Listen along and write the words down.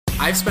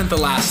I've spent the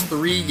last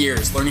 3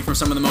 years learning from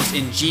some of the most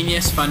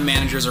ingenious fund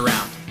managers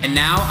around. And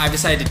now I've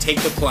decided to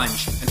take the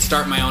plunge and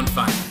start my own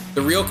fund.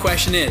 The real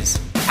question is,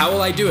 how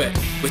will I do it?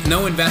 With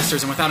no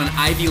investors and without an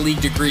Ivy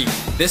League degree,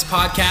 this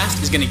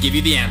podcast is going to give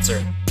you the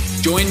answer.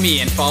 Join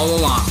me and follow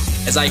along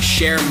as I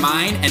share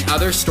mine and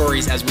other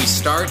stories as we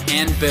start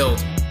and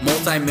build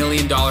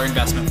multi-million-dollar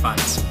investment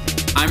funds.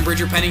 I'm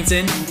Bridger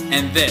Pennington,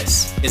 and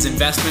this is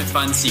Investment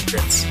Fund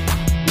Secrets.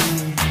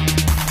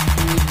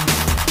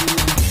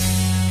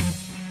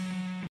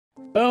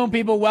 Boom,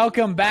 people.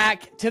 Welcome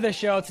back to the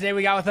show. Today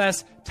we got with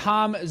us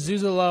Tom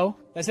Zuzolo.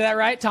 Did I say that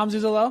right? Tom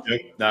Zuzolo?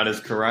 Yep, that is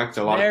correct.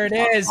 There it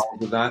is.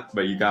 With that,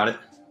 but you got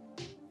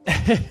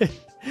it.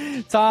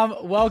 Tom,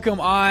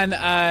 welcome on.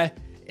 I'm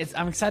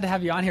excited to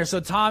have you on here. So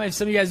Tom, if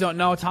some of you guys don't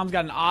know, Tom's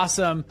got an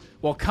awesome,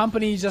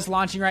 company he's just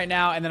launching right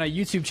now, and then a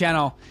YouTube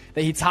channel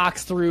that he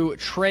talks through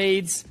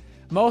trades,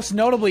 most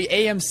notably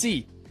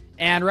AMC.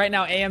 And right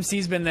now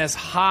AMC's been this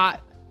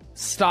hot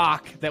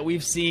stock that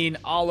we've seen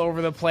all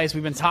over the place.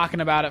 We've been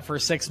talking about it for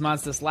 6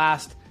 months. This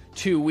last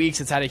 2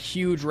 weeks, it's had a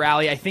huge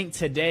rally. I think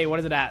today, what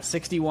is it at?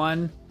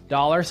 $61,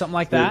 something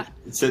like that?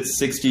 It's at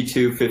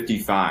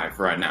 $62.55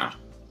 right now.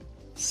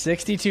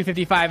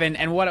 $62.55,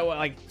 and what,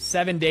 like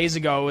 7 days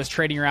ago, it was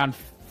trading around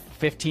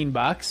 $15,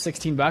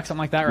 $16, something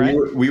like that, right?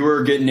 We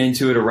were getting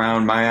into it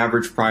around, my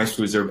average price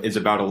is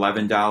about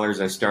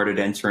 $11. I started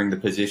entering the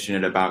position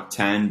at about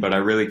 10, but I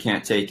really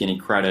can't take any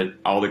credit.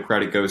 All the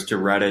credit goes to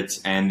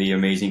Reddit and the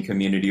amazing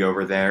community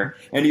over there,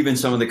 and even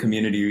some of the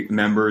community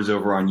members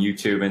over on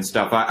YouTube and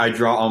stuff. I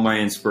draw all my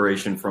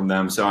inspiration from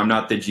them, so I'm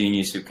not the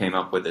genius who came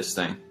up with this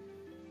thing.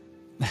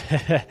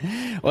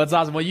 Well, it's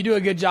awesome. Well, you do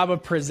a good job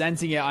of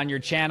presenting it on your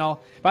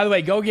channel. By the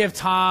way, go give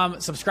Tom,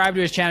 subscribe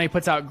to his channel. He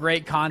puts out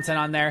great content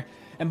on there.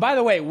 And by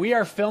the way, we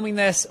are filming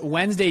this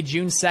Wednesday,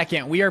 June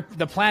 2nd.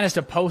 The plan is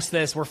to post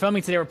this. We're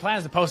filming today. Our plan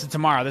is to post it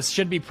tomorrow. This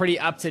should be pretty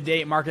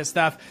up-to-date market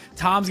stuff.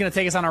 Tom's going to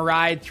take us on a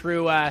ride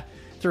through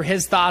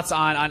his thoughts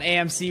on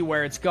AMC,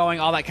 where it's going,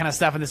 all that kind of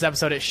stuff in this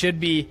episode. It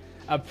should be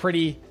a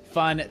pretty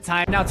fun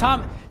time. Now,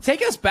 Tom,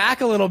 take us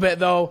back a little bit,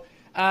 though.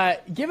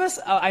 Give us,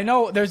 I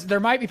know there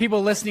might be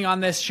people listening on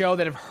this show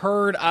that have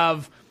heard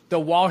of the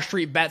Wall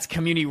Street Bets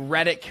community,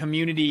 Reddit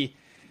community,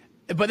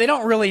 but they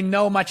don't really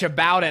know much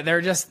about it. They're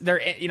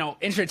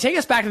interested. Take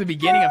us back to the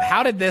beginning of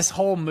how did this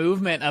whole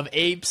movement of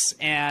apes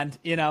and,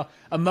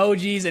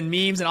 emojis and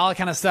memes and all that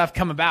kind of stuff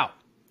come about?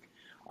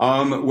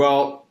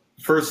 Well,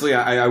 firstly,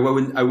 I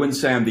wouldn't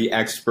say I'm the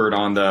expert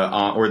on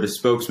or the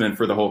spokesman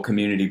for the whole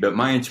community, but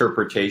my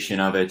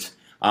interpretation of it,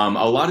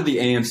 a lot of the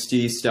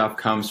AMC stuff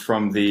comes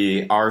from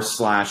the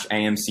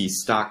r/AMC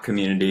stock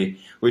community,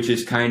 which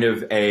is kind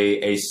of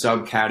a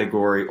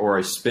subcategory or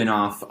a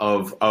spin-off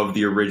of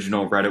the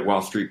original Reddit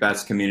Wall Street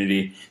Bets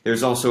community.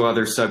 There's also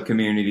other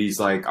sub-communities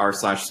like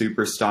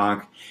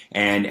r/Superstock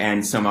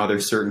and some other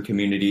certain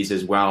communities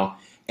as well.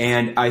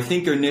 And I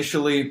think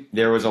initially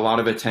there was a lot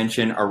of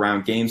attention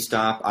around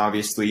GameStop,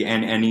 obviously,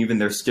 and even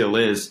there still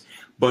is.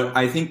 But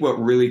I think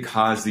what really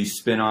caused the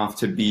spinoff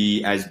to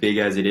be as big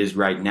as it is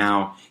right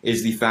now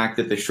is the fact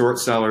that the short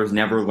sellers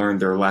never learned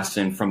their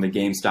lesson from the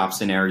GameStop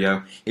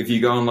scenario. If you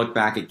go and look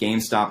back at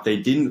GameStop, they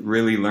didn't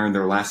really learn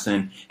their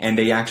lesson, and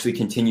they actually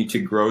continued to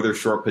grow their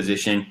short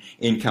position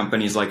in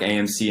companies like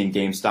AMC and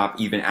GameStop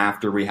even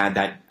after we had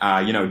that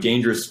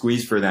dangerous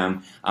squeeze for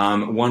them.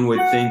 One would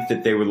think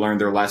that they would learn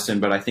their lesson,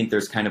 but I think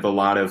there's kind of a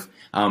lot of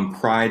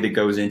pride that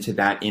goes into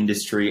that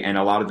industry, and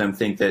a lot of them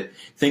think that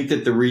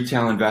the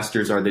retail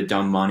investors are the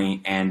dumb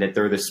money and that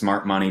they're the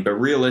smart money. But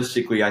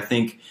realistically, I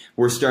think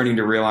we're starting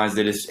to realize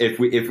that if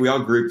we all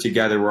group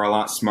together, we're a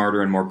lot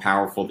smarter and more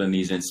powerful than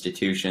these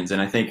institutions.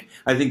 And I think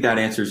that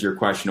answers your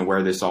question of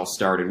where this all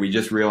started. We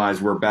just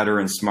realized we're better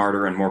and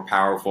smarter and more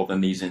powerful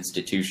than these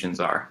institutions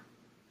are.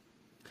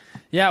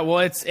 Yeah, well,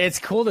 it's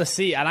cool to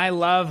see, and I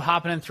love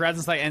hopping in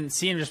threads and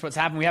seeing just what's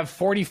happened. We have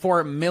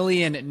 44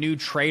 million new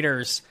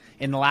traders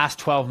in the last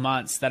 12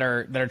 months that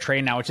are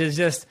trading now, which is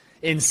just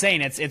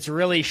insane. It's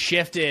really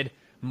shifted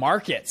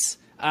markets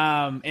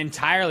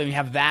entirely. We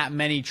have that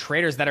many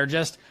traders that are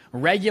just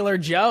regular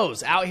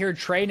Joes out here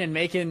trading and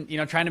making,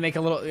 trying to make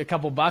a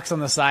couple bucks on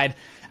the side.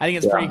 I think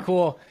it's pretty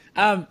cool.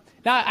 Now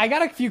I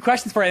got a few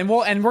questions for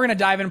you, and we're going to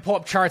dive in and pull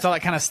up charts, all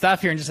that kind of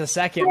stuff here in just a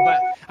second. But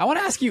I want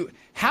to ask you,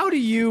 how do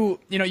you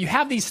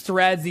have these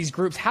threads, these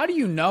groups, how do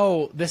you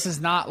know this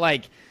is not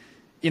like,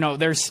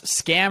 there's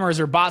scammers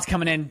or bots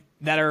coming in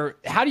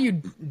how do you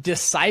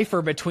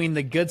decipher between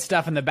the good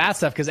stuff and the bad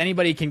stuff? Because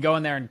anybody can go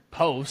in there and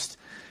post.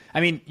 I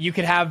mean, you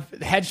could have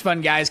hedge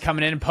fund guys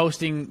coming in and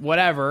posting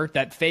whatever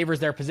that favors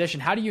their position.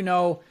 How do you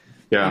know,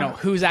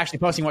 who's actually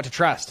posting what to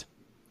trust?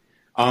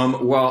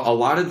 Well, a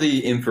lot of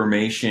the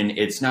information,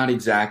 it's not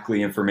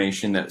exactly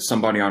information that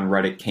somebody on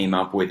Reddit came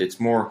up with. It's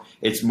more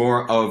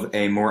of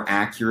a more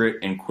accurate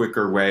and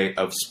quicker way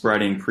of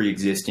spreading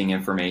pre-existing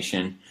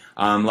information.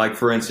 Like,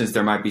 for instance,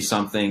 there might be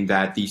something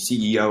that the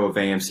CEO of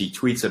AMC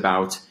tweets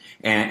about,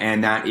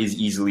 and that is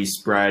easily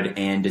spread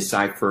and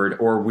deciphered.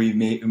 Or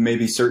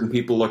maybe certain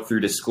people look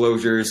through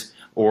disclosures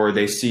or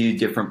they see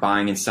different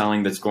buying and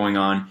selling that's going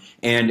on.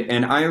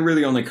 And I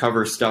really only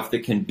cover stuff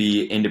that can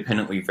be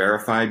independently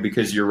verified,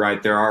 because you're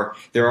right, there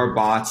are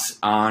bots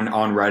on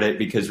Reddit,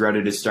 because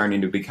Reddit is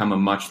starting to become a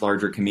much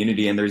larger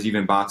community, and there's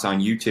even bots on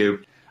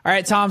YouTube. All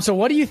right, Tom, so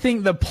what do you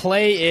think the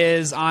play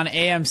is on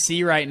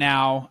AMC right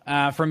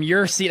now from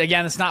your seat?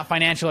 Again, it's not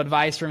financial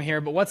advice from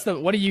here, but what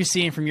are you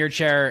seeing from your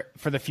chair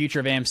for the future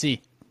of AMC?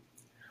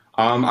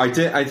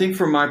 I think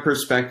from my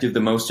perspective,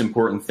 the most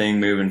important thing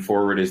moving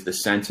forward is the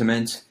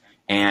sentiment,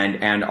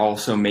 and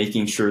also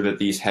making sure that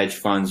these hedge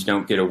funds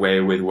don't get away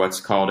with what's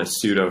called a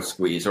pseudo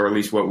squeeze, or at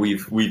least what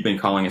we've been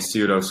calling a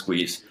pseudo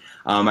squeeze.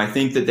 I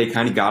think that they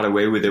kind of got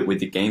away with it with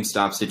the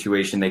GameStop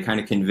situation. They kind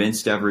of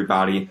convinced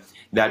everybody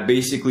that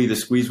basically the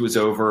squeeze was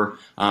over.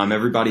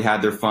 Everybody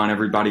had their fun.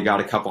 Everybody got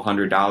a couple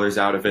 $100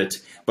 out of it.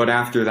 But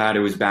after that, it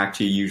was back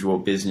to usual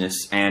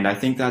business. And I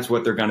think that's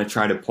what they're going to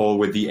try to pull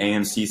with the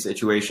AMC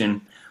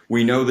situation.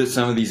 We know that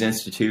some of these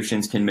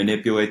institutions can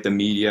manipulate the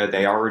media.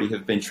 They already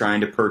have been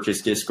trying to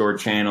purchase Discord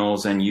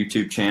channels and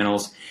YouTube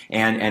channels,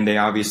 and they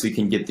obviously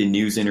can get the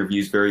news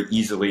interviews very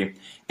easily.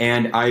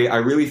 And I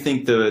really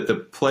think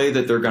the play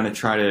that they're going to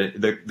try to,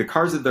 the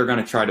cards that they're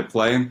going to try to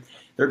play,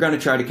 they're going to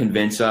try to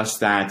convince us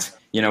that,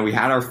 we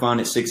had our fun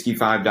at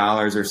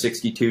 $65 or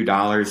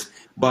 $62,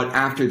 but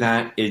after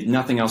that,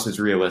 nothing else is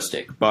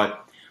realistic.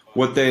 But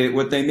what they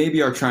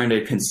maybe are trying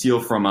to conceal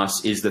from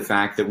us is the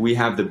fact that we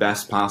have the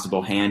best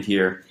possible hand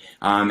here.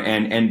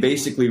 And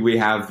basically we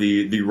have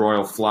the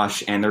royal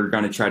flush, and they're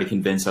going to try to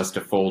convince us to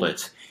fold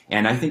it.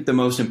 And I think the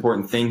most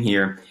important thing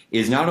here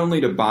is not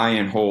only to buy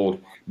and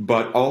hold,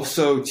 but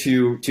also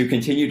to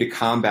continue to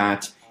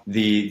combat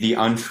the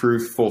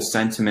untruthful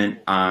sentiment,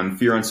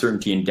 fear,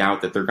 uncertainty, and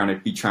doubt that they're going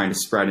to be trying to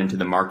spread into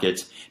the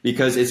market,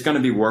 because it's going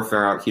to be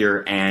warfare out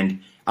here.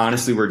 And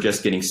honestly, we're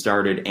just getting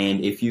started.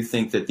 And if you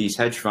think that these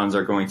hedge funds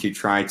are going to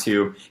try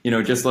to,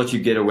 just let you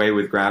get away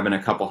with grabbing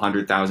a couple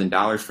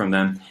 $100,000 from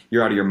them,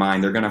 you're out of your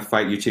mind. They're going to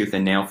fight you tooth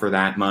and nail for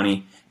that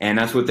money. And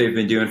that's what they've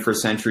been doing for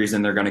centuries,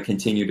 and they're going to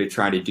continue to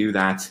try to do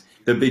that.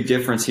 The big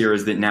difference here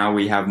is that now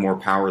we have more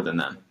power than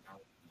them.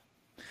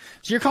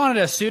 So you're calling it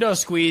a pseudo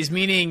squeeze,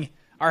 meaning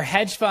our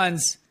hedge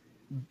funds,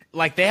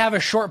 like, they have a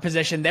short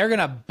position, they're going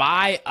to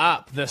buy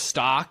up the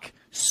stock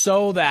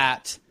so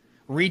that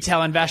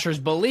retail investors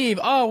believe,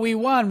 oh, we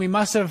won, we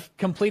must have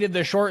completed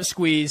the short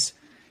squeeze.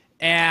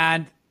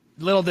 And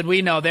little did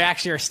we know, they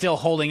actually are still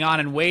holding on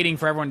and waiting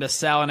for everyone to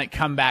sell and it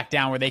come back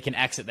down where they can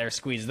exit their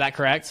squeeze. Is that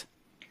correct?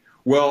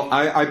 Well,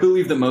 I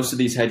believe that most of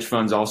these hedge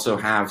funds also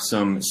have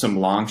some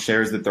long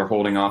shares that they're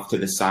holding off to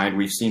the side.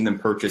 We've seen them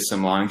purchase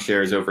some long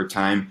shares over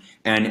time,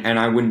 and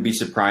I wouldn't be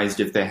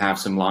surprised if they have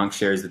some long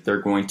shares that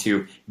they're going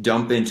to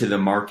dump into the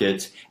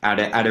market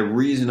at a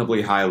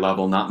reasonably high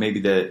level, not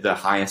maybe the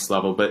highest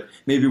level, but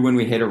maybe when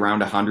we hit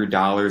around $100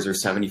 or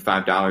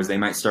 $75, they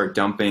might start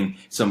dumping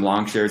some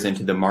long shares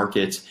into the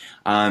market,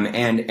 and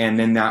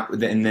then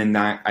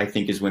that I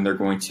think is when they're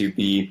going to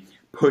be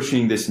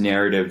pushing this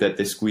narrative that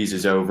the squeeze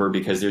is over,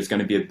 because there's going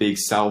to be a big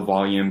sell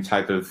volume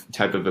type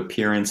of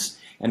appearance.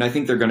 And I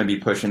think they're going to be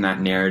pushing that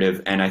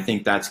narrative. And I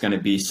think that's going to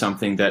be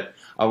something that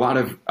a lot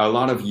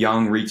of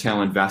young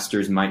retail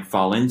investors might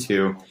fall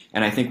into.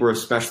 And I think we're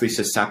especially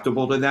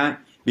susceptible to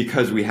that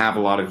because we have a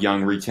lot of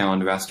young retail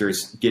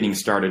investors getting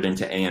started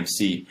into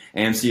AMC.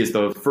 AMC is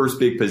the first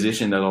big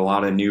position that a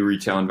lot of new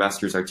retail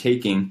investors are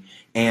taking.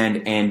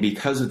 And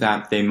because of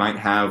that, they might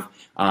have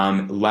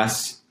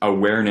less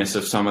awareness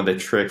of some of the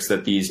tricks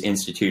that these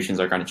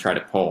institutions are going to try to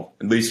pull,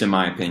 at least in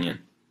my opinion.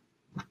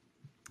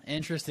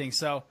 Interesting.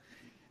 So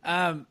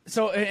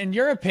in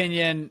your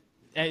opinion,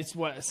 it's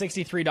what,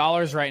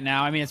 $63 right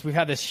now. I mean, we've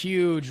had this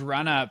huge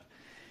run up.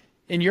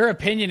 In your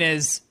opinion,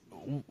 is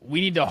you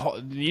need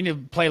to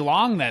play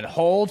long, then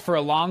hold for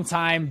a long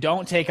time.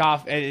 Don't take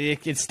off.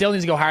 It still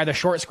needs to go higher. The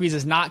short squeeze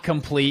is not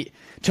complete.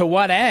 To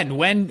what end?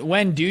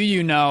 When do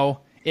you know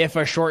if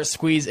a short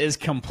squeeze is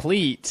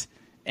complete?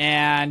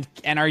 And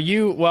are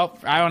you, well,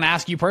 I want to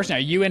ask you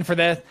personally, are you in for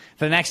the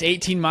next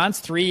 18 months,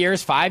 3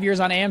 years, 5 years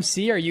on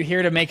AMC? Are you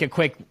here to make a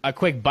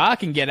quick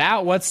buck and get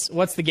out? What's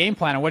the game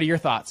plan, and what are your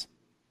thoughts?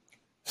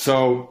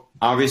 So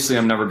obviously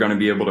I'm never going to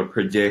be able to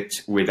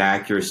predict with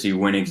accuracy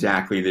when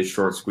exactly this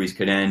short squeeze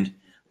could end,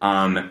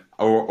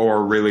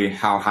 or really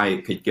how high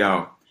it could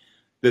go.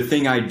 The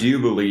thing I do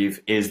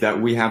believe is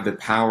that we have the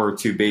power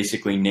to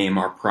basically name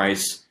our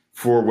price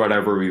for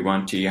whatever we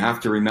want to. You have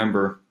to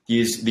remember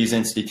these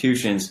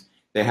institutions,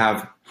 they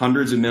have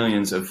hundreds of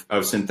millions of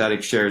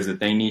synthetic shares that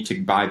they need to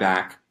buy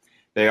back.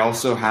 They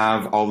also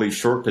have all these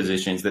short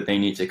positions that they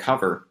need to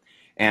cover.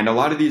 And a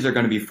lot of these are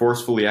going to be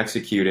forcefully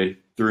executed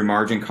through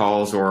margin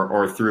calls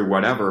or through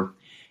whatever.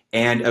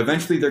 And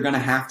eventually they're going to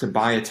have to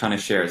buy a ton of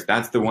shares.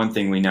 That's the one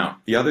thing we know.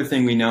 The other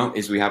thing we know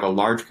is we have a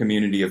large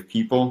community of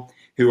people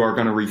who are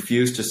going to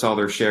refuse to sell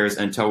their shares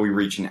until we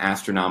reach an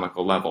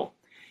astronomical level.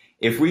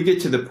 If we get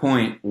to the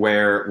point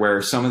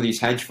where some of these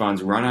hedge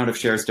funds run out of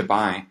shares to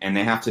buy and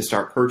they have to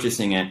start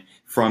purchasing it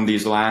from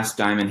these last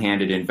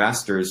diamond-handed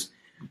investors,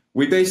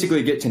 we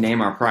basically get to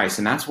name our price.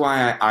 And that's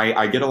why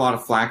I get a lot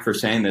of flack for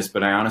saying this,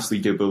 but I honestly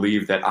do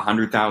believe that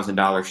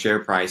 $100,000 share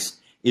price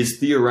is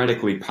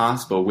theoretically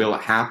possible. Will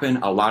it happen?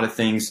 A lot of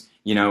things,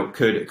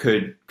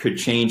 could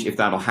change if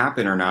that'll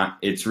happen or not.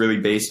 It's really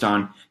based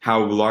on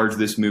how large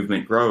this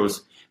movement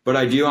grows. But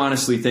I do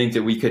honestly think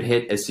that we could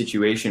hit a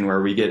situation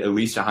where we get at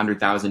least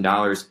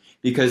 $100,000,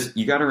 because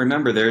you got to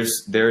remember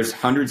there's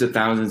hundreds of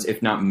thousands,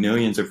 if not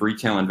millions, of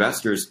retail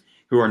investors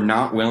who are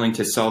not willing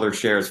to sell their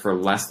shares for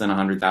less than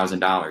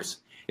 $100,000.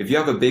 If you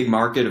have a big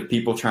market of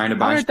people trying to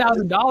buy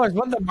 $100,000,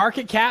 wouldn't the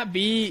market cap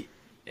be,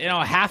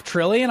 $500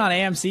 billion on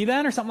AMC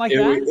then, or something like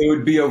that? It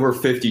would be over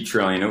 50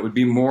 trillion. It would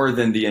be more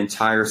than the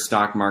entire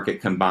stock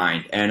market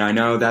combined. And I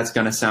know that's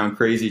going to sound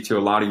crazy to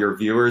a lot of your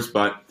viewers,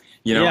 but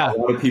a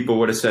lot of people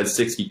would have said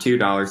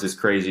 $62 is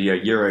crazy a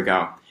year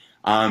ago.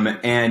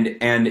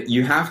 And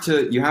you have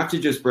to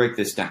just break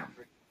this down.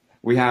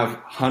 We have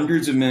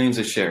hundreds of millions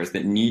of shares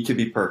that need to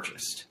be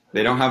purchased.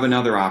 They don't have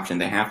another option.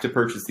 They have to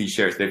purchase these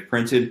shares. They've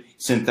printed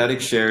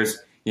synthetic shares.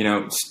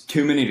 It's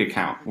too many to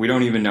count. We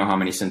don't even know how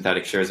many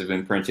synthetic shares have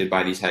been printed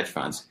by these hedge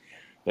funds.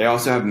 They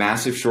also have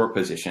massive short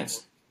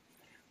positions.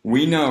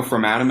 We know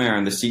from Adam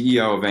Aron, the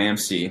CEO of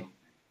AMC,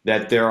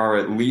 that there are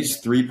at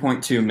least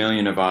 3.2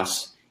 million of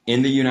us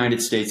in the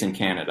United States and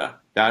Canada.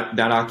 That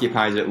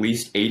occupies at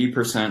least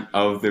 80%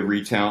 of the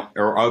retail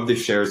or of the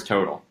shares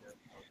total.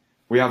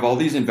 We have all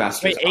these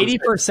investors. Wait,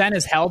 80%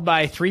 is held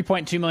by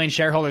 3.2 million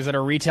shareholders that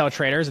are retail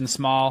traders in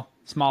small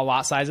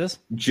lot sizes?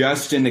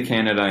 Just in the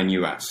Canada and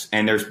US.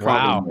 And there's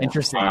probably more.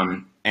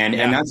 Interesting. And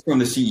that's from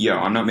the CEO.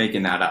 I'm not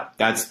making that up.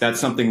 That's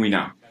something we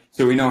know.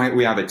 So we know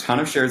we have a ton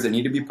of shares that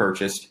need to be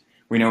purchased.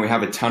 We know we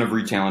have a ton of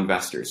retail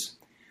investors.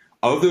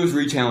 Of those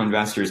retail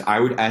investors, I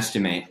would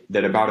estimate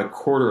that about a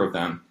quarter of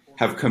them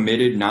have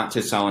committed not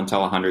to sell until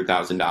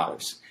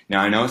 $100,000.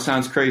 Now, I know it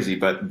sounds crazy,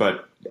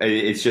 but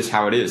it's just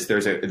how it is.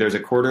 There's a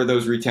quarter of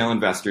those retail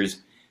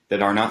investors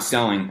that are not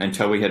selling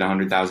until we hit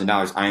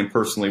 $100,000. I am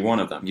personally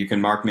one of them. You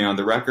can mark me on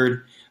the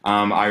record.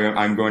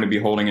 I'm going to be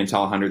holding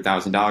until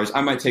 $100,000.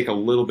 I might take a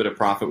little bit of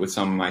profit with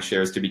some of my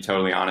shares, to be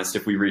totally honest,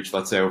 if we reach,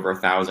 let's say, over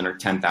 1,000 or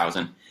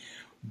 10,000.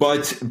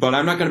 But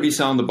I'm not going to be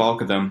selling the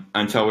bulk of them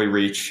until we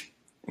reach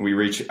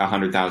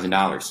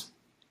 $100,000.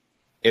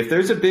 If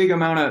there's a big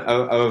amount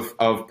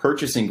of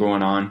purchasing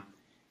going on,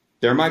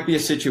 there might be a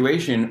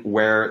situation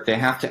where they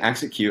have to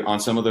execute on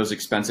some of those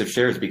expensive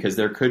shares, because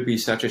there could be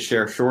such a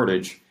share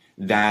shortage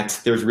that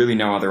there's really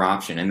no other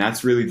option. And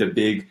that's really the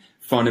big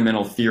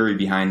fundamental theory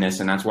behind this.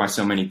 And that's why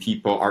so many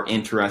people are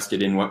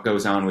interested in what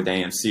goes on with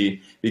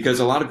AMC, because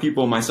a lot of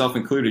people, myself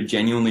included,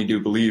 genuinely do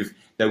believe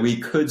that we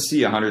could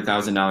see a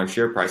 $100,000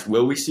 share price.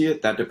 Will we see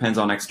it? That depends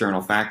on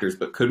external factors.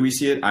 But could we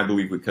see it? I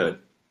believe we could.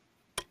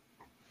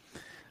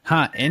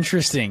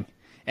 Interesting.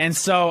 And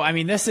so, I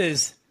mean, this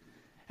is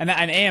an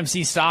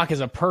AMC stock is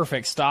a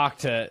perfect stock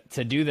to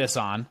do this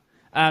on.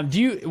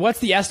 What's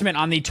the estimate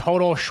on the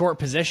total short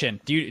position?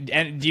 Do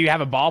you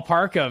have a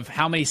ballpark of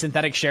how many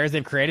synthetic shares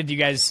they've created? Do you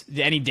guys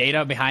any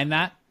data behind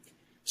that?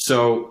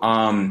 So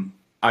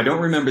I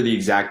don't remember the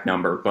exact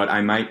number, but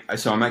I might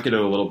get it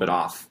a little bit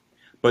off.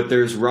 But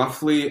there's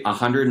roughly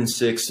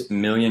 106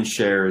 million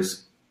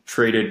shares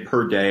traded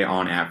per day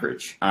on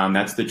average.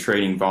 That's the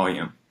trading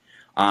volume.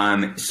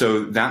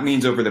 So that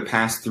means over the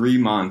past 3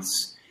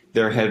 months,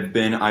 there have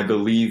been, I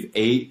believe,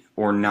 8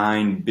 or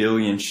 9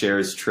 billion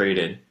shares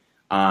traded.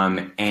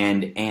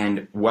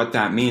 And what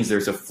that means,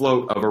 there's a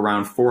float of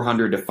around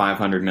 400 to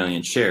 500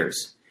 million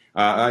shares.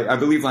 I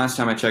believe last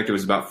time I checked, it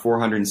was about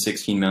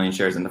 416 million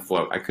shares in the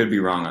float. I could be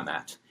wrong on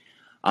that.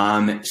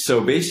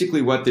 So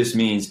basically what this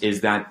means is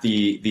that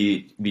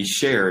the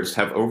shares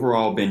have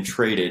overall been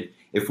traded.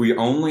 If we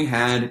only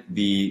had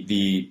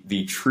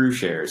the true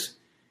shares,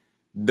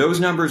 those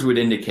numbers would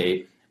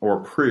indicate or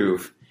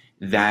prove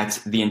that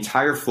the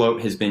entire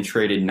float has been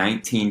traded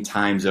 19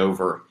 times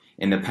over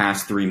in the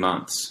past 3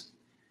 months.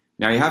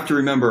 Now, you have to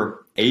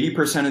remember,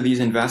 80% of these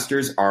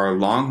investors are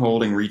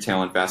long-holding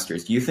retail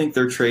investors. Do you think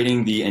they're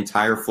trading the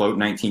entire float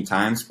 19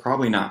 times?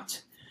 Probably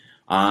not,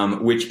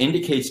 which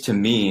indicates to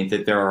me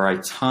that there are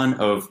a ton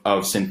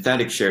of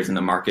synthetic shares in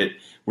the market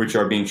which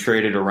are being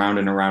traded around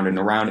and around and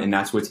around, and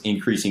that's what's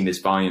increasing this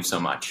volume so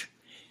much.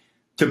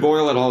 To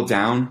boil it all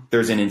down,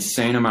 there's an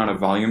insane amount of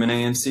volume in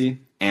AMC,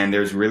 and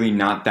there's really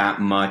not that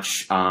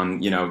much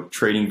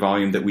trading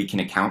volume that we can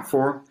account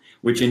for,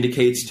 which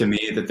indicates to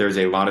me that there's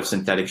a lot of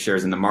synthetic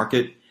shares in the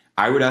market.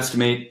 I would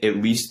estimate at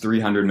least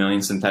 300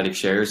 million synthetic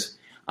shares,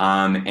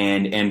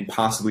 and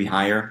possibly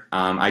higher.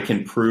 I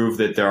can prove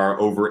that there are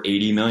over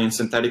 80 million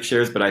synthetic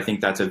shares, but I think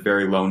that's a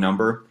very low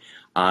number.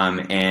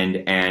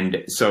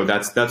 And so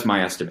that's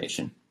my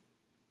estimation.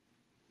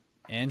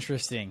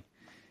 Interesting.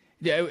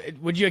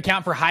 Would you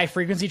account for high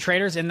frequency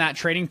traders in that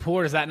trading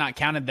pool, or is that not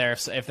counted there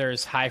if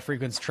there's high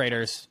frequency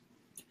traders?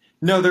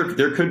 No,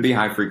 there could be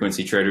high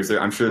frequency traders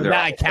there. I'm sure there. Does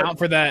that account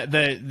for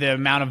the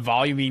amount of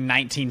volume being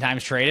 19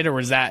 times traded, or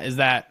is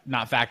that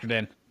not factored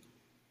in?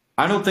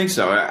 I don't think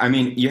so. I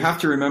mean, you have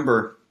to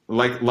remember,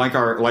 like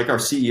our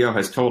CEO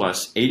has told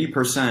us,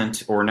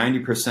 80% or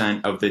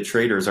 90% of the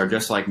traders are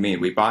just like me.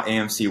 We bought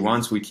AMC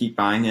once, we keep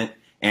buying it,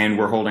 and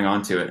we're holding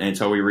on to it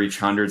until we reach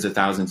hundreds of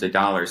thousands of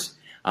dollars.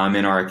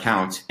 in our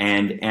account.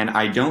 And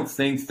I don't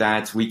think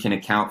that we can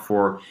account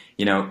for,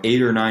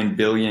 8 or 9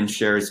 billion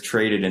shares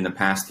traded in the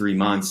past 3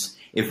 months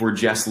if we're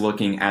just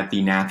looking at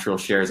the natural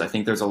shares. I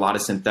think there's a lot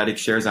of synthetic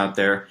shares out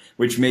there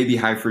which may be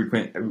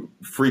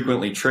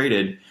frequently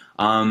traded.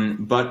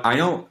 But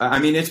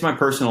it's my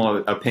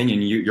personal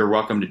opinion. You're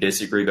welcome to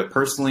disagree. But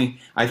personally,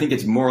 I think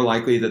it's more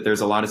likely that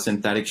there's a lot of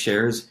synthetic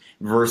shares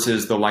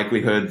versus the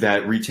likelihood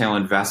that retail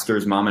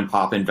investors, mom and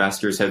pop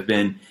investors have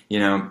been,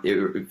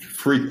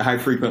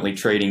 frequently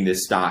trading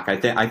this stock.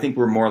 I think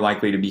we're more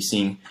likely to be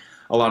seeing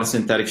a lot of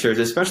synthetic shares,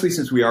 especially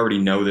since we already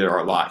know there are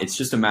a lot. It's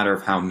just a matter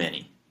of how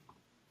many.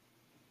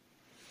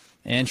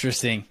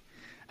 Interesting.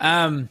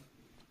 Yeah,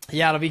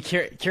 it'll be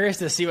curious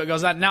to see what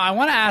goes on. Now, I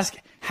want to ask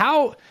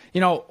how,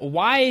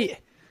 why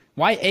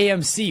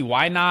AMC?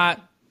 Why not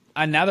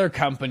another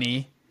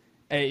company?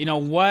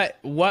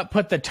 What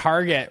put the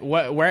target?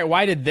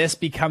 Why did this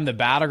become the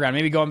battleground?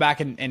 Maybe going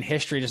back in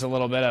history, just a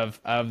little bit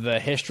of the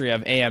history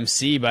of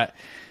AMC, but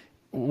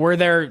were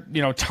there,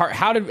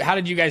 how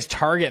did you guys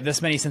target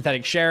this many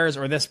synthetic shares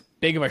or this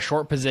big of a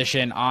short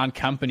position on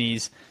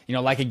companies,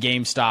 like a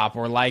GameStop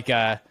or like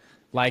a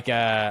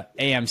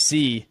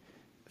AMC?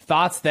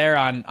 Thoughts there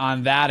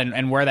on that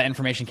and where that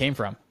information came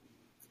from?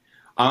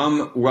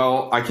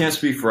 Well, I can't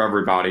speak for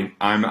everybody.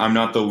 I'm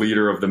not the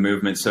leader of the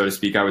movement, so to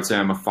speak. I would say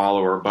I'm a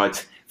follower.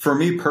 But for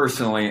me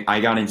personally, I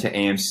got into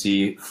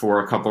AMC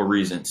for a couple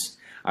reasons.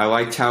 I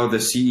liked how the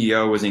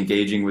CEO was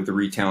engaging with the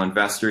retail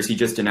investors. He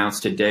just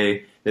announced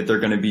today that they're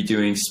going to be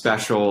doing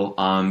special,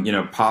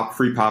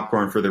 free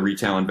popcorn for the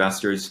retail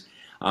investors,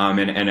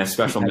 and a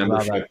special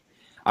membership.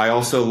 I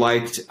also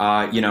liked,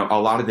 a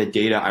lot of the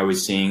data I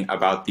was seeing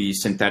about the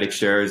synthetic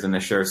shares and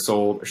the shares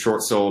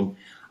short sold.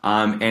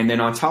 And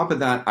then on top of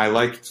that,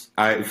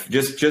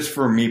 just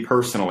for me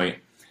personally,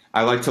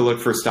 I like to look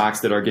for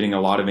stocks that are getting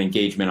a lot of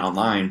engagement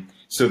online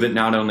so that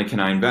not only can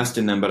I invest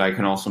in them, but I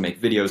can also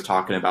make videos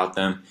talking about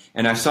them.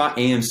 And I saw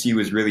AMC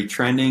was really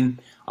trending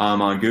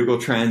on Google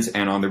Trends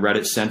and on the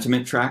Reddit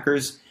sentiment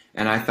trackers.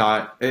 And I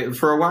thought,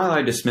 for a while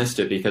I dismissed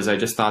it because I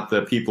just thought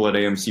the people at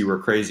AMC were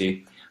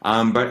crazy.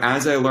 But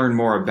as I learned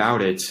more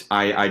about it,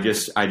 I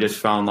just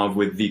fell in love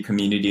with the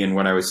community and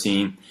what I was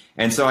seeing.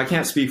 And so I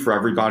can't speak for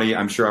everybody.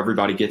 I'm sure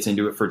everybody gets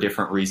into it for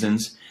different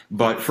reasons.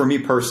 But for me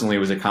personally, it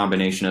was a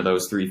combination of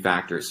those three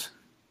factors.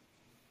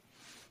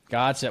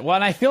 Gotcha. Well,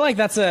 and I feel like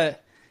that's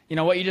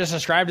what you just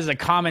described as a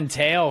common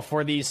tale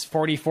for these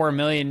 44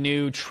 million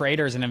new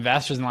traders and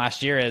investors in the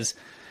last year is,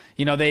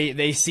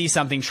 they see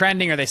something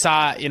trending or they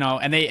saw,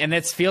 and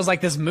it feels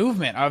like this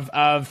movement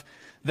of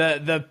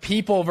the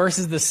people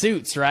versus the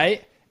suits,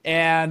 right?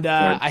 And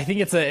I think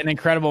it's an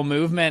incredible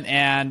movement,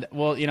 and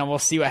we'll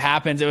see what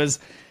happens.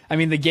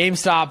 The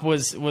GameStop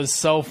was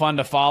so fun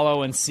to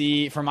follow and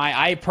see. For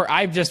people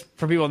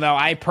to know,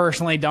 I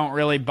personally don't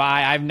really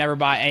buy. I've never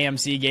bought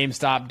AMC,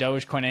 GameStop,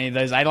 Dogecoin, any of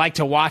those. I like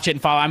to watch it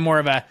and follow. I'm more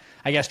of a,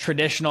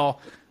 traditional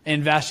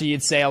investor.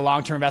 You'd say a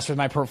long-term investor with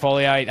my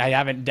portfolio. I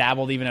haven't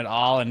dabbled even at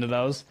all into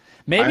those.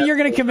 Maybe you're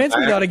going to convince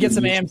me though to get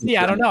some AMC.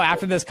 I don't know.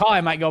 After this call,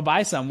 I might go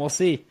buy some. We'll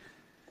see.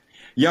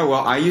 Yeah,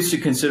 well, I used to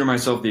consider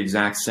myself the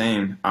exact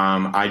same.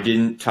 I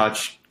didn't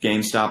touch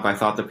GameStop. I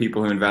thought the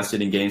people who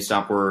invested in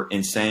GameStop were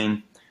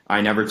insane. I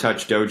never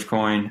touched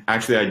Dogecoin.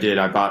 Actually, I did.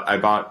 I bought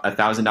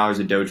 $1,000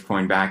 of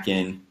Dogecoin back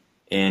in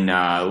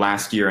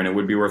last year, and it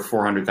would be worth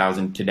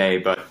 $400,000 today.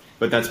 But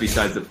that's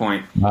besides the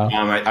point. Wow.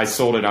 I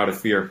sold it out of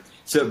fear.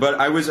 So, but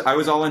I was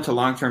all into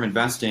long-term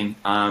investing.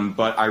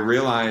 But I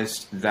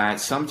realized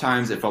that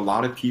sometimes if a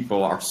lot of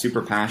people are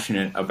super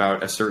passionate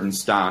about a certain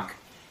stock,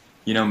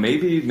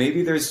 maybe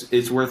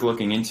it's worth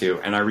looking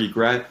into. And I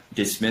regret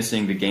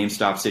dismissing the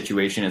GameStop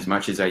situation as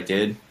much as I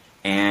did.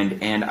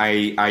 And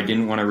I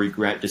didn't want to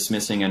regret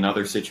dismissing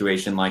another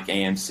situation like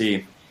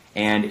AMC.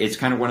 And it's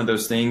kind of one of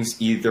those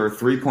things, either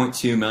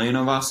 3.2 million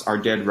of us are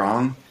dead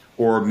wrong,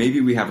 or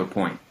maybe we have a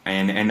point.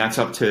 And that's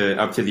up to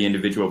the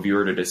individual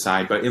viewer to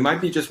decide. But it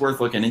might be just worth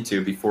looking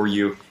into before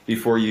you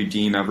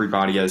deem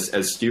everybody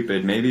as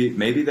stupid.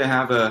 Maybe they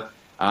have a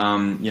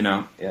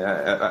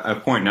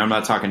point. Now I'm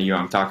not talking to you.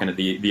 I'm talking to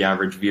the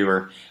average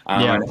viewer.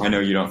 Yeah. I know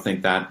you don't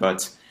think that,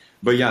 but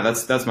yeah,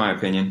 that's my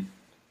opinion.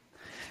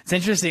 It's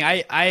interesting.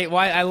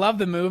 I love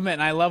the movement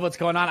and I love what's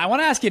going on. I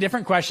want to ask you a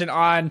different question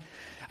on,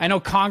 I know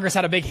Congress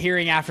had a big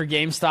hearing after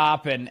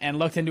GameStop and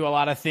looked into a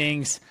lot of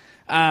things.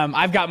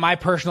 I've got my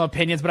personal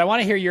opinions, but I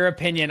want to hear your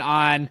opinion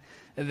on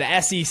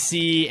the SEC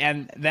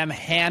and them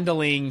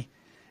handling.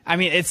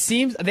 It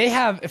seems they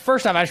have.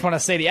 First off, I just want to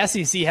say the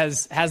SEC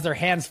has their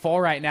hands full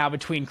right now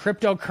between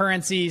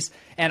cryptocurrencies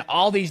and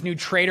all these new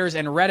traders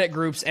and Reddit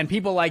groups and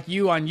people like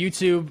you on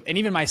YouTube and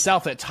even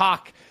myself that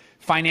talk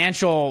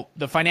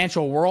the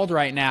financial world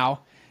right now.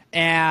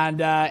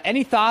 And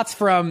any thoughts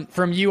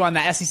from you on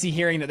the SEC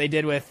hearing that they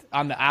did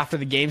after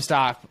the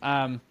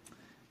GameStop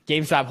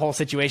whole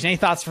situation? Any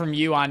thoughts from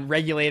you on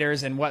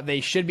regulators and what they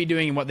should be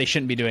doing and what they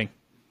shouldn't be doing?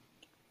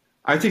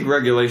 I think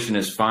regulation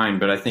is fine,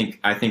 but I think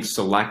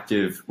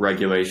selective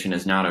regulation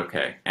is not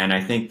okay. And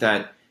I think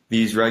that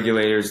these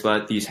regulators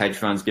let these hedge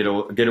funds get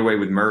away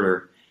with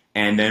murder.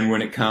 And then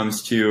when it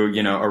comes to,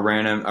 you know, a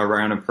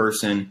random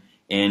person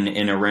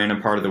in a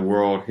random part of the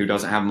world who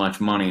doesn't have much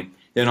money,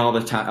 then all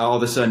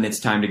of a sudden it's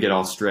time to get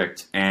all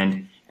strict.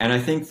 And I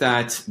think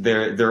that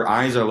their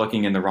eyes are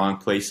looking in the wrong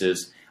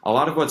places. A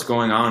lot of what's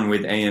going on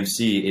with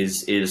AMC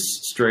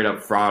is straight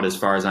up fraud, as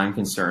far as I'm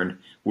concerned,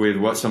 with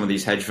what some of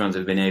these hedge funds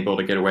have been able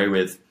to get away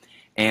with.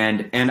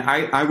 And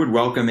I would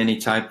welcome any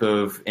type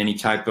of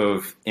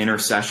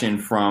intercession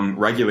from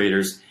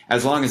regulators,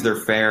 as long as they're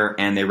fair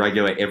and they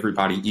regulate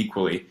everybody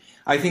equally.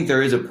 I think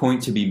there is a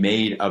point to be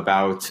made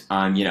about,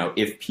 you know,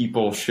 if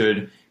people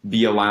should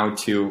be allowed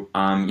to,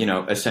 you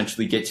know,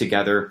 essentially get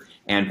together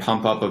and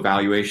pump up a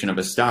valuation of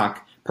a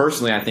stock.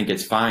 Personally, I think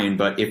it's fine,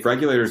 but if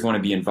regulators want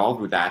to be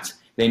involved with that,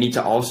 they need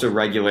to also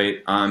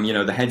regulate, you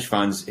know, the hedge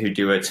funds who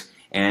do it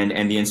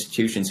and the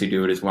institutions who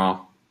do it as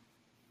well.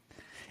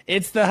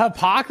 It's the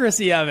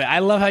hypocrisy of it. I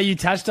love how you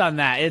touched on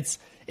that.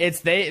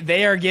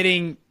 They are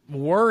getting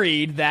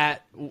worried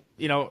that,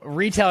 you know,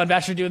 retail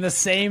investors are doing the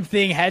same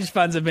thing hedge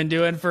funds have been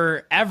doing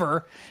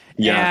forever.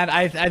 Yeah. And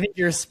I think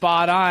you're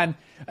spot on.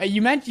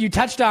 You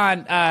touched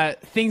on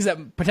things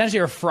that potentially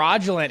are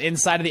fraudulent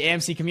inside of the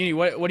AMC community.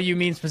 What do you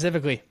mean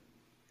specifically?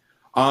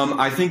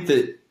 I think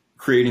that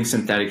creating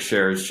synthetic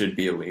shares should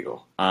be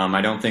illegal.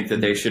 I don't think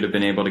that they should have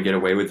been able to get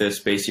away with this.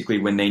 Basically,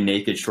 when they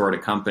naked short a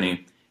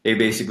company, they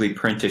basically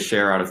print a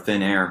share out of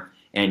thin air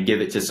and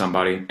give it to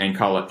somebody and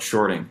call it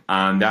shorting.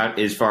 That,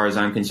 as far as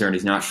I'm concerned,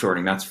 is not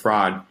shorting. That's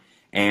fraud.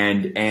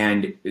 And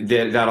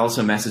that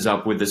also messes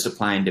up with the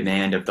supply and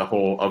demand of the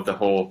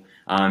whole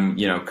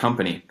you know,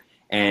 company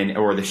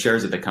or the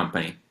shares of the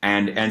company.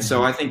 And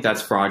so I think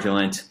that's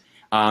fraudulent.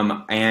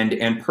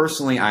 And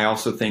personally, I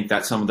also think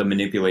that some of the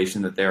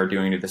manipulation that they are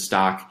doing to the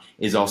stock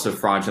is also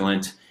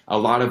fraudulent. A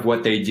lot of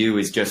what they do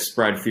is just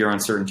spread fear,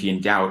 uncertainty,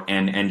 and doubt,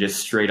 and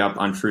just straight up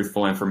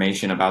untruthful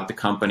information about the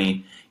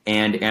company.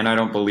 And I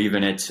don't believe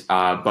in it.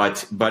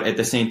 But at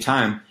the same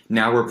time,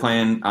 now we're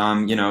playing,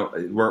 you know,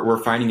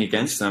 we're fighting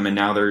against them, and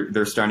now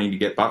they're starting to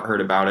get butthurt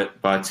about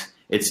it. But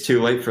it's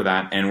too late for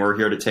that, and we're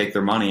here to take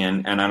their money,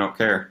 and I don't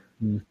care.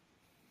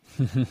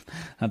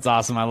 That's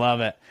awesome. I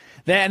love it.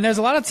 And there's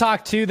a lot of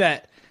talk too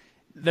that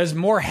there's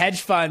more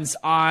hedge funds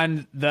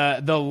on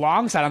the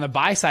long side, on the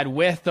buy side,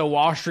 with the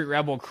Wall Street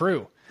Rebel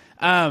crew.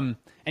 And,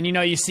 you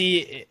know, you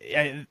see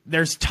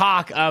there's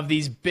talk of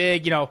these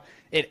big, you know,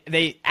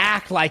 they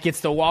act like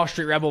it's the Wall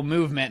Street Rebel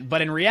movement,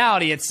 but in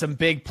reality, it's some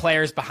big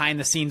players behind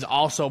the scenes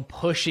also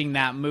pushing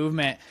that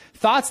movement.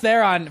 Thoughts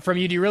there from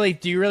you? Do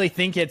you really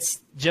think it's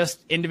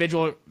just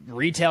individual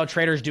retail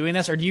traders doing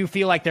this, or do you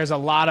feel like there's a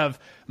lot of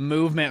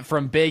movement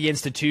from big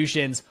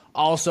institutions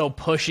also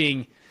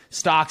pushing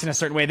stocks in a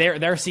certain way?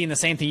 They're seeing the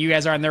same thing you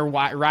guys are, and they're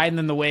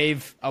riding the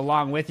wave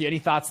along with you. Any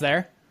thoughts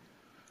there?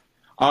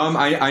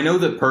 I know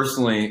that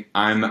personally,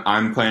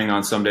 I'm planning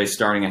on someday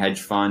starting a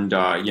hedge fund,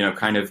 you know,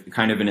 kind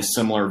of in a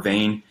similar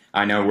vein.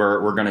 I know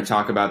we're going to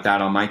talk about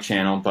that on my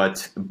channel,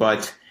 but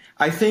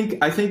I think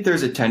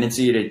there's a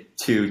tendency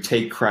to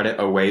take credit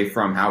away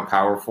from how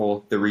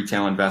powerful the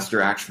retail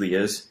investor actually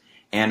is,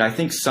 and I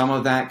think some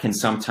of that can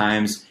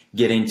sometimes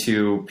get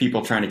into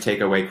people trying to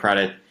take away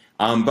credit.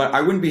 But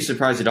I wouldn't be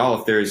surprised at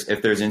all if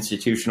there's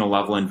institutional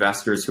level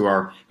investors who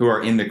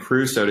are in the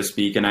crew, so to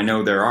speak, and I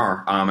know there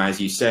are,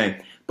 as you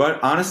say.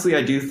 But honestly,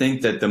 I do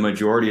think that the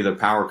majority of the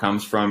power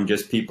comes from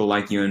just people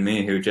like you and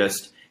me who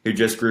just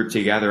group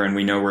together, and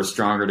we know we're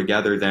stronger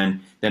together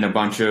than a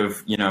bunch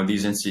of, you know,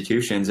 these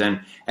institutions.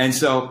 And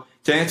so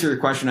to answer your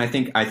question, I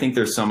think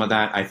there's some of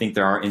that. I think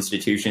there are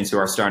institutions who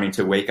are starting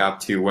to wake up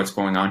to what's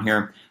going on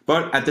here.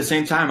 But at the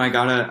same time, I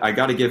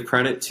gotta give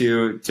credit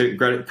to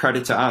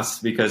us,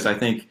 because I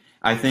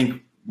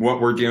think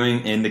what we're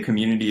doing in the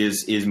community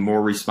is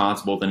more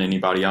responsible than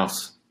anybody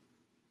else.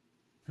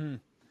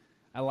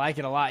 I like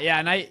it a lot. Yeah,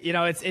 and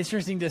it's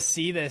interesting to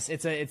see this.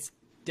 It's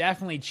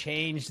definitely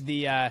changed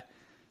the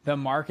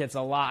markets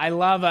a lot. I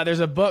love there's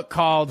a book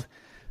called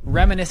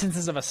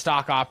Reminiscences of a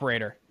Stock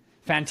Operator.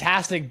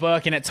 Fantastic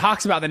book, and it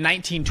talks about the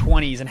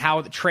 1920s and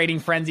how the trading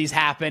frenzies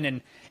happened,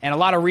 and a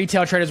lot of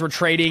retail traders were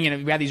trading,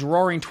 and we had these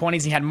roaring 20s,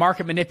 and you had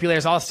market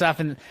manipulators, all this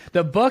stuff. And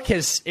the book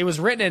it was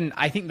written in,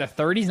 I think, the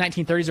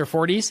 1930s or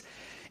 40s,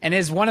 and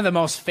is one of the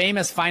most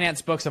famous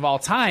finance books of all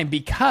time,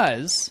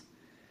 because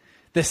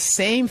the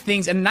same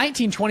things, and the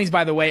 1920s,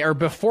 by the way, are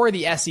before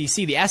the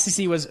SEC. The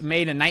SEC was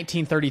made in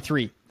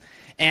 1933,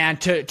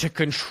 and to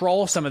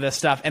control some of this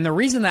stuff. And the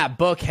reason that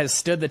book has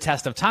stood the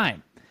test of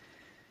time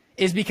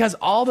is because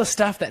all the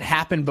stuff that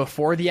happened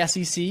before the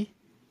SEC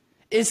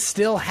is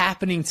still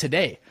happening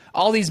today.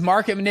 All these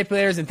market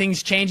manipulators and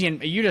things changing.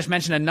 And you just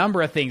mentioned a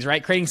number of things,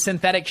 right? Creating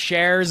synthetic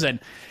shares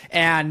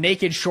and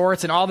naked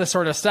shorts and all this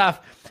sort of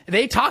stuff.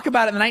 They talk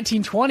about it in the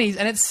 1920s,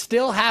 and it's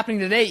still happening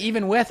today,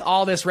 even with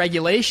all this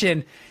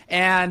regulation.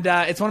 And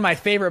it's one of my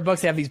favorite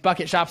books. They have these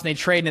bucket shops, and they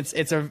trade. And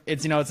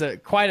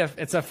it's quite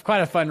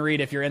a fun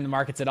read if you're in the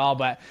markets at all.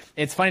 But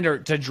it's funny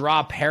to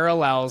draw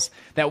parallels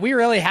that we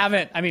really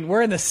haven't. I mean,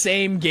 we're in the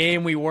same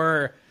game we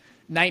were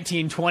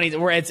 1920s,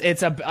 where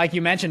it's like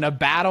you mentioned, a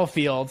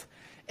battlefield,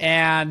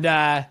 and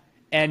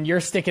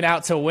you're sticking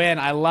out to win.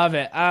 I love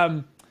it.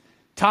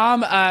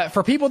 Tom,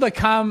 for people to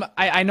come,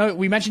 I know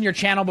we mentioned your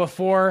channel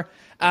before.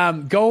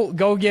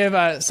 Go give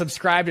a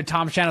subscribe to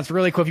Tom's channel. It's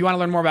really cool. If you want to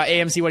learn more about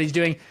AMC, what he's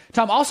doing.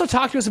 Tom, also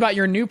talk to us about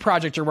your new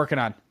project you're working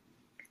on.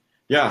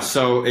 Yeah,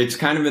 so it's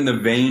kind of in the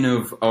vein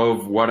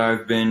of what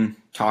I've been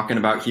talking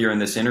about here in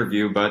this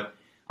interview, but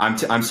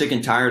I'm sick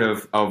and tired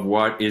of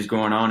what is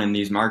going on in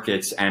these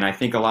markets, and I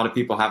think a lot of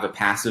people have a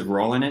passive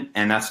role in it,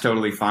 and that's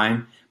totally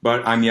fine.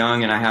 But I'm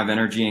young and I have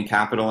energy and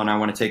capital, and I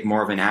want to take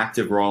more of an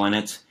active role in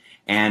it.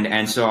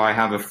 And so I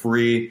have a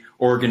free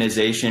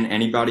organization.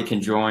 Anybody can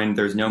join.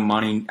 There's no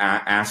money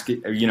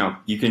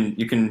you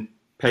can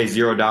pay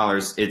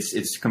 $0.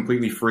 It's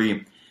completely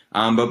free.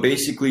 But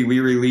basically we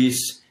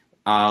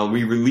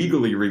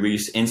legally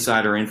release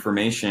insider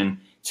information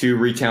to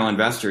retail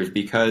investors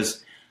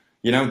because,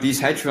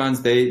 these hedge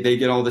funds, they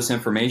get all this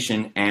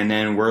information and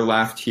then we're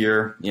left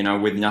here,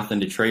 with nothing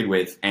to trade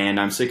with. And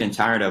I'm sick and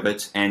tired of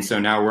it. And so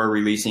now we're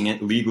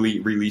legally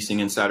releasing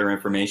insider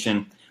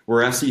information.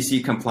 We're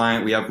SEC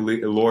compliant. We have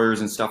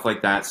lawyers and stuff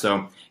like that.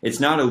 So it's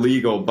not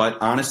illegal, but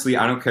honestly,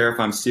 I don't care if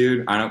I'm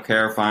sued. I don't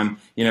care if I'm,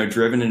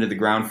 driven into the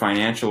ground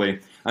financially.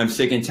 I'm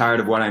sick and tired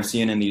of what I'm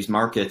seeing in these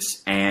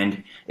markets.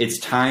 And it's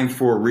time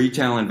for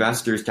retail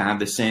investors to have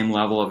the same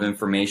level of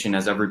information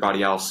as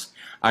everybody else.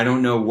 I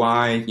don't know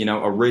why,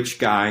 a rich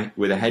guy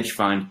with a hedge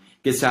fund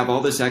gets to have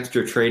all this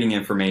extra trading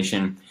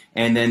information.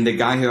 And then the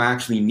guy who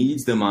actually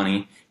needs the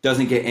money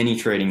doesn't get any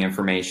trading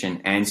information.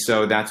 And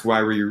so that's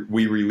why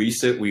we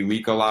release it. We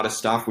leak a lot of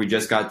stuff. We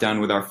just got done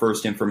with our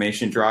first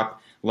information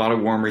drop. A lot of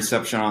warm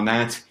reception on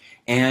that.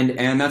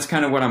 And that's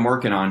kind of what I'm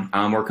working on.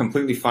 We're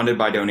completely funded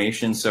by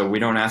donations, so we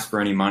don't ask for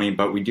any money,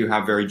 but we do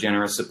have very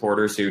generous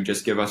supporters who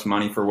just give us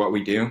money for what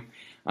we do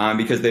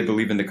because they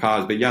believe in the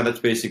cause. But yeah, that's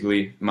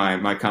basically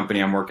my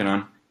company I'm working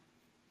on.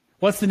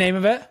 What's the name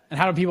of it, and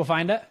how do people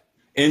find it?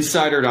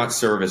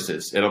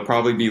 Insider.services. It'll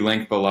probably be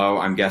linked below,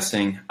 I'm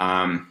guessing.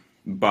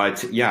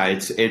 But yeah,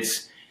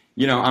 it's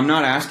I'm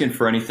not asking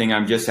for anything.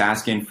 I'm just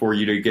asking for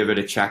you to give it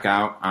a check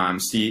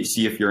out, see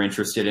if you're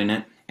interested in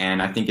it.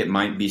 And I think it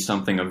might be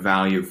something of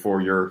value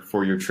for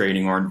your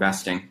trading or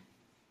investing.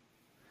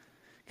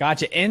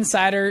 Gotcha.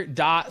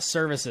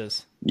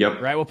 Insider.services.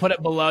 Yep. Right. We'll put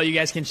it below. You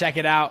guys can check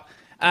it out.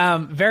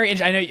 Very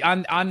interesting. I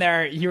know on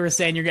there you were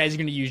saying you guys are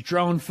going to use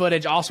drone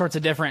footage, all sorts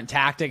of different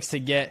tactics to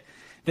get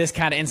this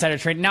kind of insider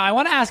trading. Now, I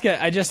want to ask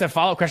just a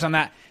follow-up question on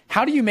that.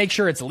 How do you make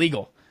sure it's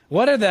legal?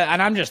 What are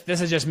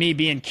this is just me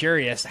being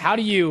curious. How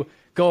do you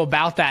go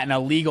about that in a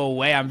legal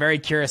way? I'm very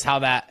curious how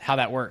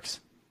that works.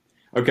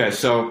 Okay.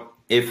 So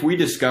if we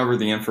discover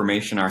the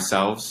information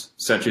ourselves,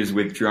 such as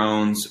with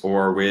drones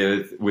or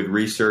with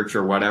research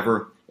or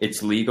whatever,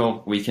 it's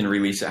legal. We can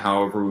release it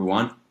however we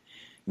want.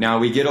 Now,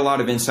 we get a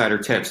lot of insider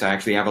tips. I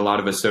actually have a lot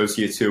of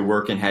associates who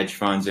work in hedge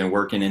funds and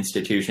work in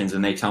institutions,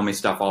 and they tell me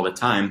stuff all the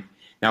time.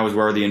 That was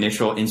where the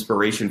initial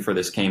inspiration for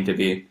this came to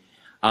be.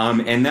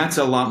 And that's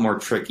a lot more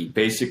tricky.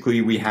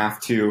 Basically, we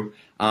have to,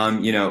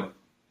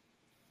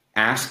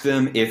 ask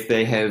them if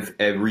they have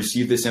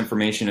received this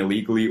information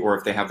illegally or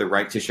if they have the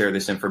right to share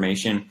this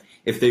information.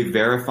 If they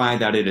verify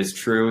that it is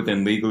true,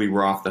 then legally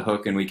we're off the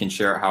hook and we can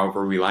share it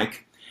however we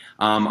like.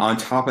 On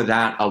top of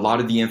that, a lot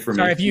of the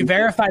information... Sorry, if you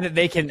verify that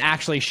they can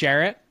actually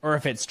share it or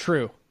if it's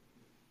true?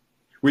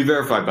 We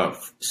verify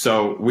both.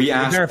 So we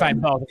ask... verify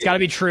both. It's got to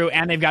be true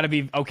and they've got to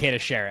be okay to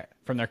share it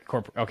from their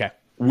corporate... Okay.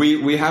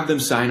 We have them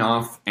sign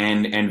off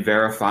and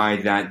verify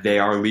that they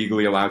are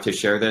legally allowed to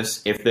share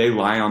this. If they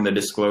lie on the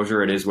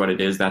disclosure, it is what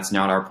it is. That's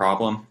not our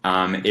problem.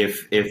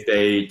 If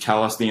they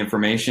tell us the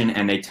information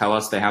and they tell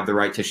us they have the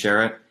right to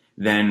share it,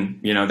 then,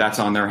 that's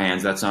on their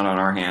hands. That's not on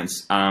our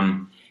hands.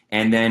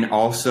 And then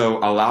also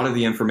a lot of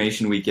the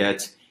information we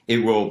get, it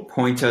will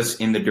point us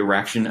in the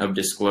direction of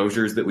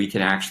disclosures that we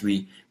can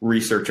actually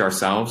research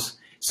ourselves.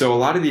 So a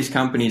lot of these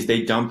companies,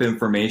 they dump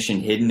information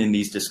hidden in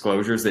these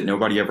disclosures that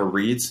nobody ever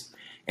reads.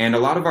 And a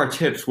lot of our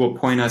tips will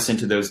point us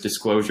into those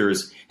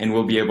disclosures and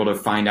we'll be able to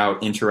find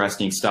out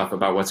interesting stuff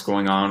about what's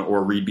going on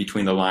or read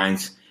between the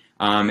lines.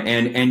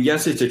 And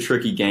yes, it's a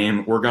tricky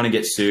game. We're going to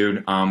get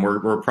sued.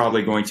 We're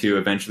probably going to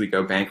eventually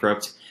go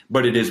bankrupt,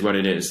 but it is what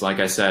it is. Like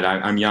I said,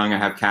 I'm young. I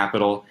have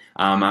capital.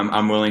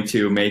 I'm willing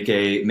to make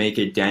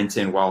a dent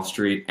in Wall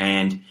Street,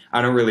 and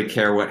I don't really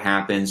care what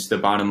happens. The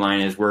bottom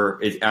line is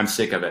I'm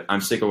sick of it.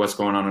 I'm sick of what's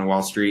going on in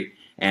Wall Street,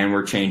 and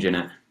we're changing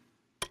it.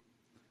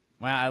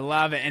 Wow, I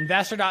love it.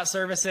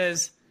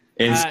 Investor.services.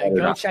 Insider.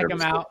 Go check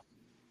them out.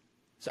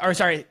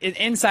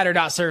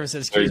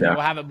 Insider.services. Excuse me.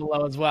 We'll have it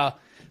below as well.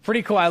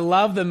 Pretty cool. I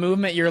love the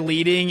movement you're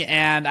leading,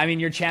 and I mean,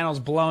 your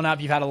channel's blown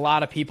up. You've had a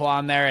lot of people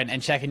on there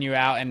and checking you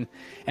out, and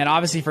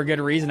obviously for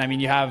good reason. I mean,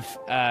 you have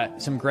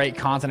some great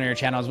content on your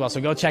channel as well. So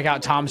go check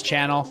out Tom's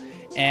channel.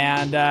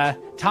 And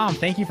Tom,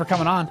 thank you for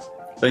coming on.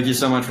 Thank you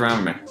so much for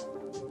having me.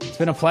 It's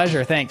been a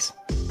pleasure. Thanks.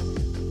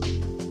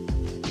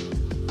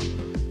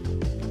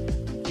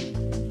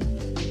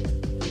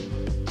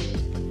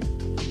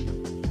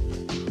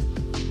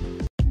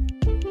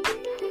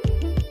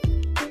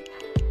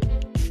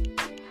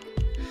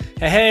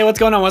 Hey, what's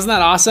going on? Wasn't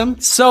that awesome?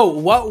 So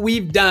what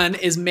we've done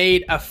is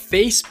made a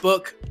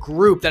Facebook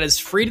group that is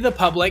free to the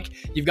public.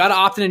 You've got to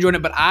opt in and join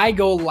it, but I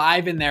go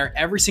live in there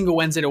every single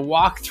Wednesday to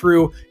walk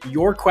through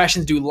your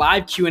questions, do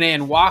live Q&A,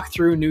 and walk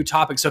through new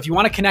topics. So if you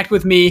want to connect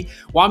with me,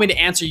 want me to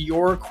answer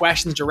your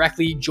questions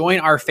directly,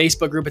 join our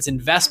Facebook group. It's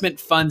Investment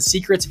Fund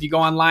Secrets. If you go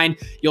online,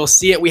 you'll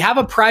see it. We have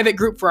a private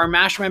group for our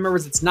mastermind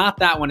members. It's not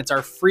that one. It's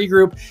our free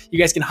group. You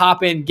guys can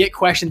hop in, get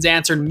questions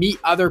answered, meet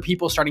other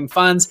people starting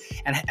funds,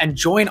 and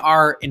join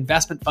our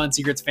Investment Fund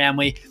Secrets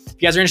family. If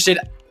you guys are interested,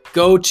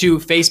 go to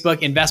Facebook,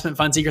 Investment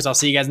Fund Secrets. I'll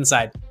see you guys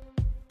inside.